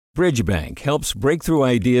Bridgebank helps breakthrough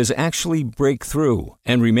ideas actually break through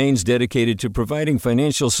and remains dedicated to providing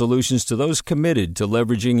financial solutions to those committed to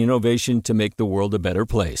leveraging innovation to make the world a better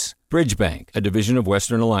place. Bridgebank, a division of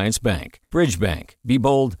Western Alliance Bank. Bridgebank. Be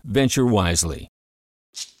bold, venture wisely.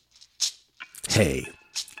 Hey,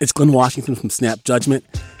 it's Glenn Washington from Snap Judgment.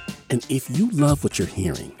 And if you love what you're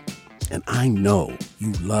hearing, and I know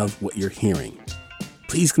you love what you're hearing,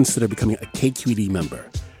 please consider becoming a KQED member.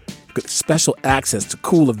 Get special access to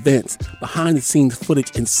cool events, behind-the-scenes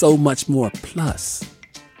footage, and so much more. Plus,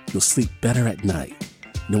 you'll sleep better at night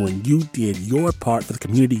knowing you did your part for the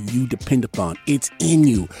community you depend upon. It's in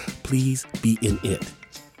you. Please be in it.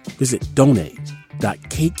 Visit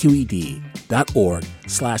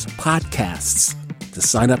donate.kqed.org/podcasts to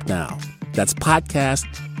sign up now. That's podcast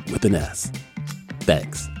with an S.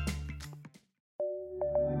 Thanks.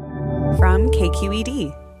 From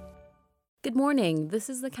KQED. Good morning. This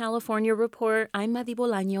is the California Report. I'm Madi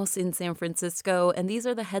Bolaños in San Francisco, and these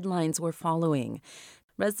are the headlines we're following.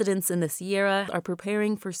 Residents in the Sierra are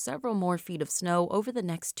preparing for several more feet of snow over the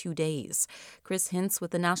next 2 days. Chris Hintz with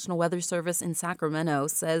the National Weather Service in Sacramento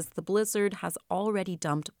says the blizzard has already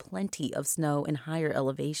dumped plenty of snow in higher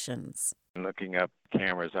elevations. Looking up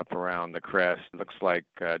cameras up around the crest, looks like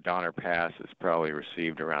Donner Pass has probably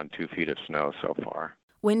received around 2 feet of snow so far.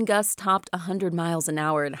 Wind gusts topped 100 miles an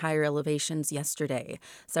hour at higher elevations yesterday.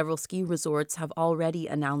 Several ski resorts have already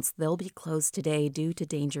announced they'll be closed today due to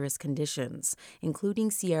dangerous conditions,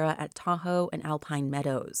 including Sierra at Tahoe and Alpine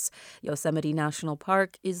Meadows. Yosemite National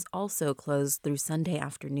Park is also closed through Sunday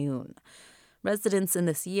afternoon. Residents in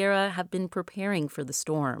the Sierra have been preparing for the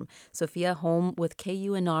storm. Sophia Holm with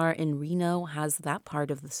KUNR in Reno has that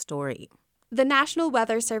part of the story. The National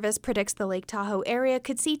Weather Service predicts the Lake Tahoe area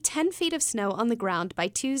could see 10 feet of snow on the ground by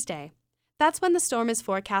Tuesday. That's when the storm is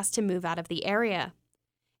forecast to move out of the area.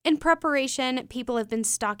 In preparation, people have been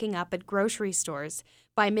stocking up at grocery stores.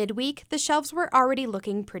 By midweek, the shelves were already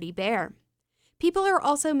looking pretty bare. People are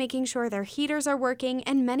also making sure their heaters are working,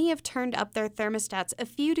 and many have turned up their thermostats a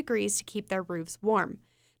few degrees to keep their roofs warm.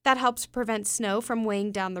 That helps prevent snow from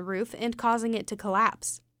weighing down the roof and causing it to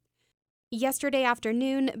collapse. Yesterday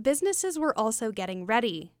afternoon, businesses were also getting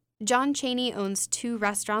ready. John Cheney owns 2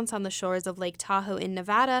 restaurants on the shores of Lake Tahoe in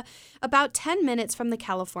Nevada, about 10 minutes from the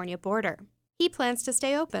California border. He plans to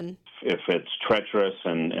stay open. If it's treacherous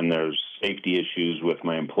and there's safety issues with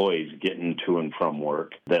my employees getting to and from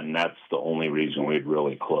work, then that's the only reason we'd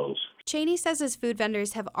really close. Cheney says his food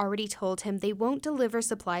vendors have already told him they won't deliver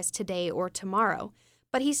supplies today or tomorrow,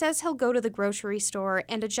 but he says he'll go to the grocery store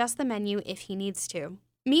and adjust the menu if he needs to.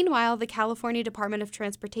 Meanwhile, the California Department of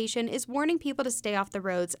Transportation is warning people to stay off the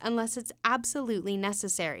roads unless it's absolutely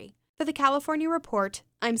necessary. For the California Report,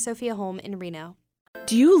 I'm Sophia Holm in Reno.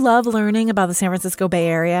 Do you love learning about the San Francisco Bay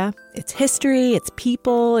Area? Its history, its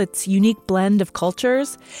people, its unique blend of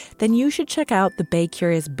cultures? Then you should check out the Bay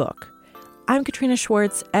Curious book. I'm Katrina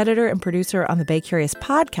Schwartz, editor and producer on the Bay Curious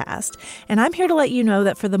podcast, and I'm here to let you know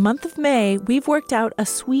that for the month of May, we've worked out a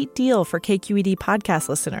sweet deal for KQED podcast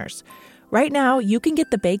listeners. Right now, you can get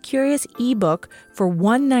the Bay Curious ebook for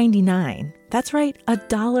 $1.99. That's right,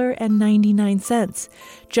 $1.99.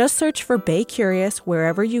 Just search for Bay Curious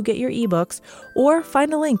wherever you get your ebooks or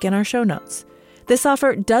find a link in our show notes. This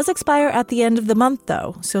offer does expire at the end of the month,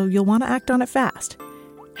 though, so you'll want to act on it fast.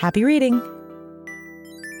 Happy reading!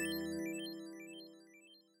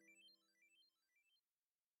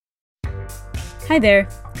 Hi there,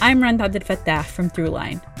 I'm Randa Abdel Fattah from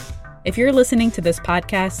Throughline. If you're listening to this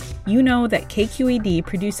podcast, you know that KQED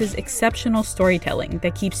produces exceptional storytelling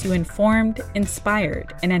that keeps you informed,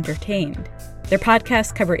 inspired, and entertained. Their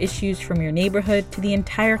podcasts cover issues from your neighborhood to the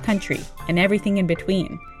entire country and everything in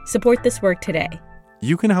between. Support this work today.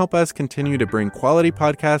 You can help us continue to bring quality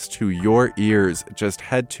podcasts to your ears. Just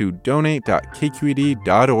head to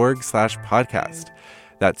donate.kqed.org/podcast.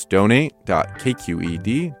 That's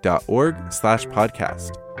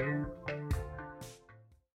donate.kqed.org/podcast.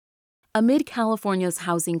 Amid California's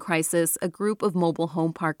housing crisis, a group of mobile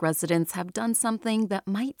home park residents have done something that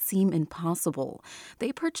might seem impossible.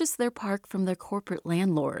 They purchased their park from their corporate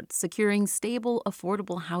landlord, securing stable,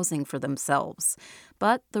 affordable housing for themselves.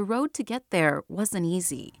 But the road to get there wasn't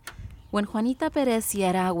easy. When Juanita Perez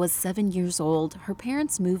Sierra was 7 years old, her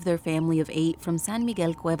parents moved their family of 8 from San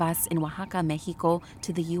Miguel Cuevas in Oaxaca, Mexico,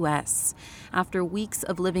 to the U.S. After weeks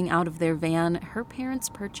of living out of their van, her parents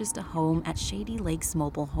purchased a home at Shady Lakes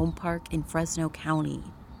Mobile Home Park in Fresno County.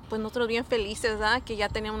 Pues nosotros bien felices, ¿verdad? Que ya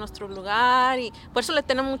teníamos nuestro lugar y por eso le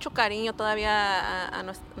tenemos mucho cariño todavía a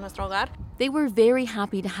nuestro hogar. They were very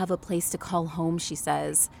happy to have a place to call home, she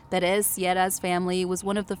says. Perez Sierra's family was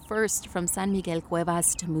one of the first from San Miguel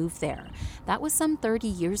Cuevas to move there. That was some 30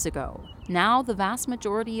 years ago. Now, the vast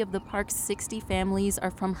majority of the park's 60 families are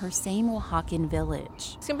from her same Oaxacan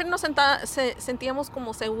village. Siempre nos sentíamos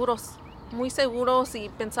como seguros, muy seguros, y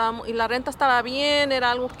pensábamos, y la renta estaba bien, era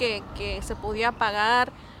algo que se podía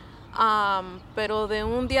pagar, pero de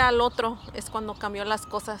un día al otro es cuando cambió las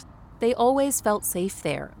cosas. They always felt safe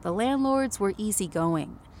there. The landlords were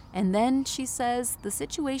easygoing. And then, she says, the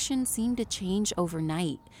situation seemed to change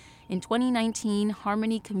overnight. In 2019,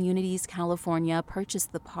 Harmony Communities California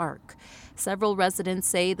purchased the park. Several residents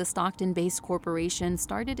say the Stockton-based corporation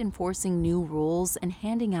started enforcing new rules and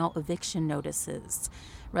handing out eviction notices.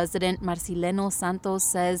 Resident Marcileno Santos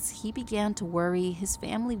says he began to worry his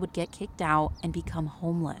family would get kicked out and become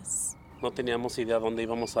homeless. No teníamos idea dónde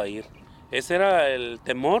íbamos a ir. Ese era el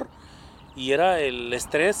temor y era el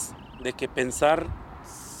estrés de que pensar,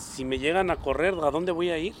 si me llegan a correr, ¿a dónde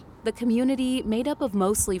voy a ir? The community, made up of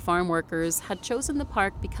mostly farm workers, had chosen the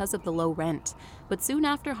park because of the low rent. But soon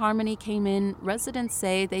after Harmony came in, residents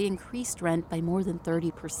say they increased rent by more than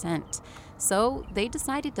 30%. So they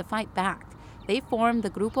decided to fight back. They formed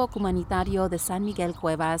the Grupo Comunitario de San Miguel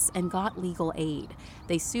Cuevas and got legal aid.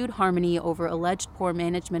 They sued Harmony over alleged poor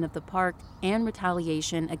management of the park and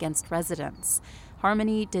retaliation against residents.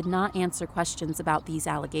 Harmony did not answer questions about these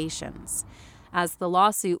allegations. As the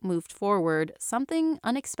lawsuit moved forward, something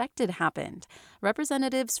unexpected happened.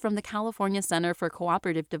 Representatives from the California Center for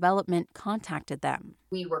Cooperative Development contacted them.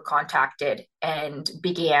 We were contacted and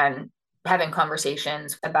began having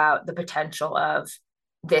conversations about the potential of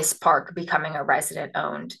this park becoming a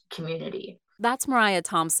resident-owned community. That's Mariah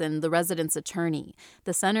Thompson, the residents' attorney.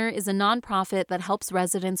 The center is a nonprofit that helps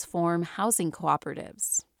residents form housing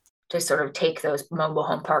cooperatives. To sort of take those mobile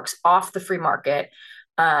home parks off the free market,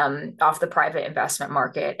 off the private investment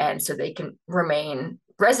market, and so they can remain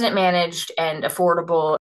resident managed and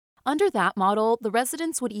affordable. Under that model, the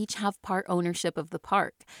residents would each have part ownership of the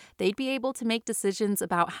park. They'd be able to make decisions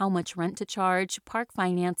about how much rent to charge, park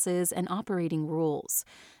finances, and operating rules.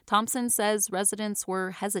 Thompson says residents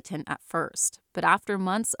were hesitant at first, but after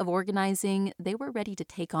months of organizing, they were ready to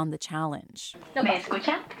take on the challenge. ¿Me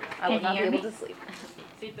escucha? I will not be able to sleep.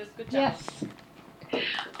 Yes.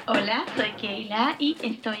 Hola, soy Keila y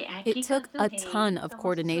estoy aquí. It took a ton of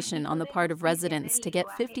coordination on the part of residents to get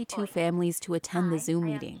 52 families to attend the Zoom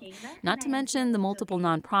meeting, not to mention the multiple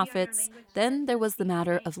nonprofits. Then there was the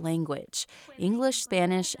matter of language, English,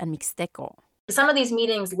 Spanish, and Mixteco. Some of these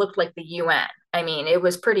meetings looked like the UN. I mean, it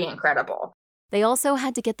was pretty incredible. They also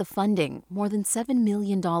had to get the funding, more than $7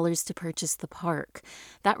 million to purchase the park.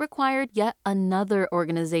 That required yet another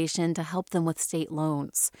organization to help them with state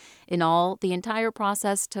loans. In all, the entire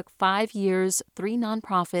process took 5 years, 3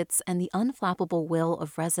 nonprofits, and the unflappable will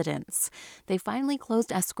of residents. They finally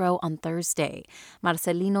closed escrow on Thursday.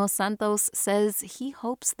 Marcelino Santos says he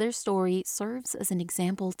hopes their story serves as an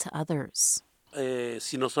example to others.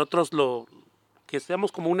 Si nosotros que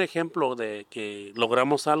seamos como un ejemplo de que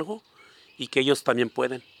logramos algo, y que ellos también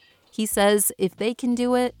pueden. He says if they can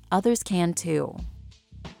do it, others can too.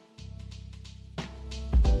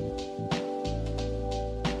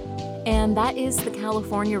 And that is the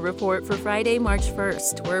California Report for Friday, March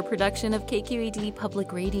 1st. We're a production of KQED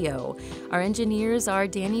Public Radio. Our engineers are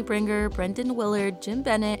Danny Bringer, Brendan Willard, Jim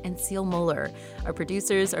Bennett, and Seal Mueller. Our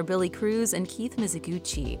producers are Billy Cruz and Keith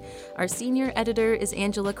Mizuguchi. Our senior editor is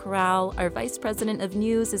Angela Corral. Our vice president of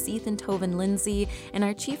news is Ethan Toven-Lindsay. And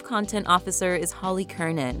our chief content officer is Holly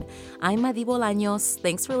Kernan. I'm Madi Bolaños.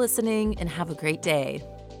 Thanks for listening and have a great day.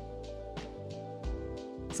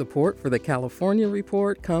 Support for the California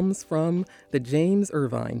Report comes from the James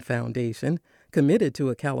Irvine Foundation, committed to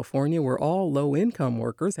a California where all low-income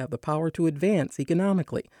workers have the power to advance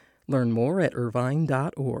economically. Learn more at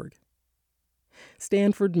irvine.org.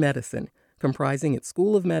 Stanford Medicine, comprising its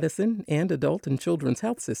School of Medicine and adult and children's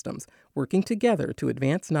health systems, working together to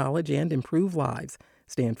advance knowledge and improve lives.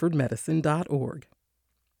 stanfordmedicine.org.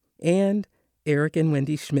 And Eric and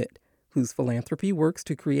Wendy Schmidt, whose philanthropy works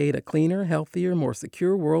to create a cleaner, healthier, more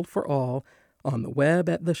secure world for all, on the web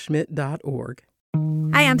at theschmidt.org.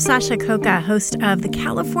 Hi, I'm Sasha Coca, host of the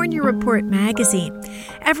California Report magazine.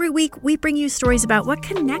 Every week, we bring you stories about what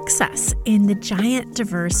connects us in the giant,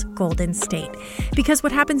 diverse Golden State. Because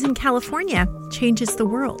what happens in California changes the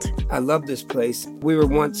world. I love this place. We were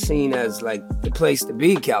once seen as like the place to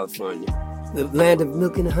be, California. The land of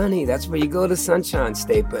milk and honey. That's where you go to Sunshine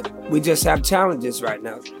State, but we just have challenges right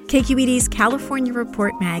now. KQED's California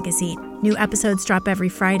Report magazine. New episodes drop every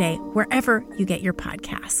Friday, wherever you get your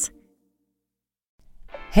podcasts.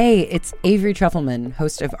 Hey, it's Avery Trufelman,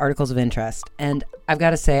 host of Articles of Interest, and I've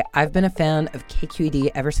got to say, I've been a fan of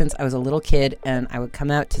KQED ever since I was a little kid, and I would come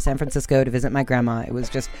out to San Francisco to visit my grandma. It was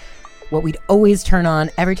just what we'd always turn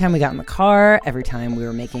on every time we got in the car, every time we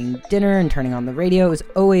were making dinner and turning on the radio. It was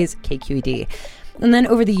always KQED. And then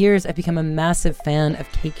over the years, I've become a massive fan of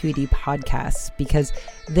KQED podcasts because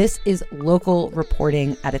this is local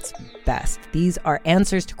reporting at its best. These are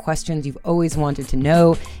answers to questions you've always wanted to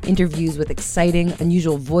know, interviews with exciting,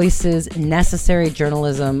 unusual voices, necessary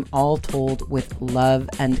journalism, all told with love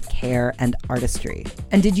and care and artistry.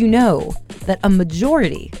 And did you know that a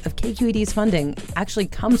majority of KQED's funding actually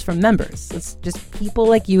comes from members? It's just people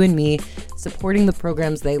like you and me supporting the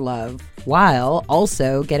programs they love, while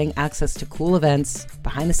also getting access to cool events,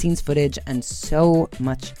 behind-the-scenes footage, and so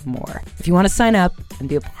much more. If you want to sign up and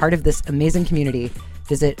be a part of this amazing community,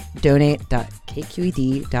 visit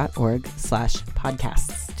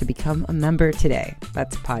donate.kqed.org/podcasts to become a member today.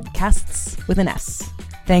 That's podcasts with an S.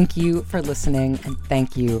 Thank you for listening, and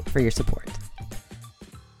thank you for your support.